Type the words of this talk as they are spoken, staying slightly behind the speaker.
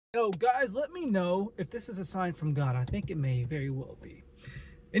Yo, guys, let me know if this is a sign from God. I think it may very well be.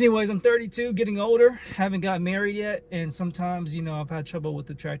 Anyways, I'm 32, getting older, haven't got married yet, and sometimes, I've had trouble with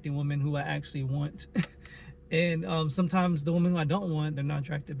attracting women who I actually want. And sometimes the women who I don't want, they're not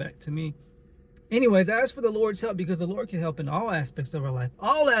attracted back to me. Anyways, I ask for the Lord's help because the Lord can help in all aspects of our life.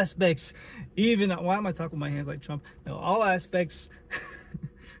 All aspects. Even, why am I talking with my hands like Trump? No, all aspects,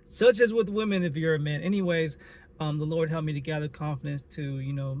 such as with women if you're a man. Anyways, the Lord helped me to gather confidence to,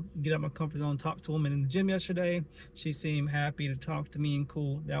 get out my comfort zone, talk to a woman in the gym yesterday. She seemed happy to talk to me and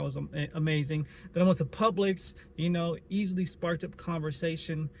cool. That was amazing. Then I went to Publix, easily sparked up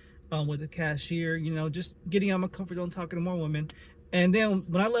conversation with the cashier, just getting out my comfort zone, talking to more women. And then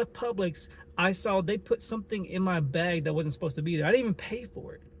when I left Publix, I saw they put something in my bag that wasn't supposed to be there. I didn't even pay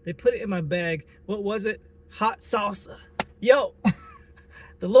for it. They put it in my bag. What was it? Hot salsa. Yo.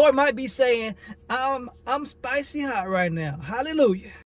 The Lord might be saying, I'm spicy hot right now. Hallelujah.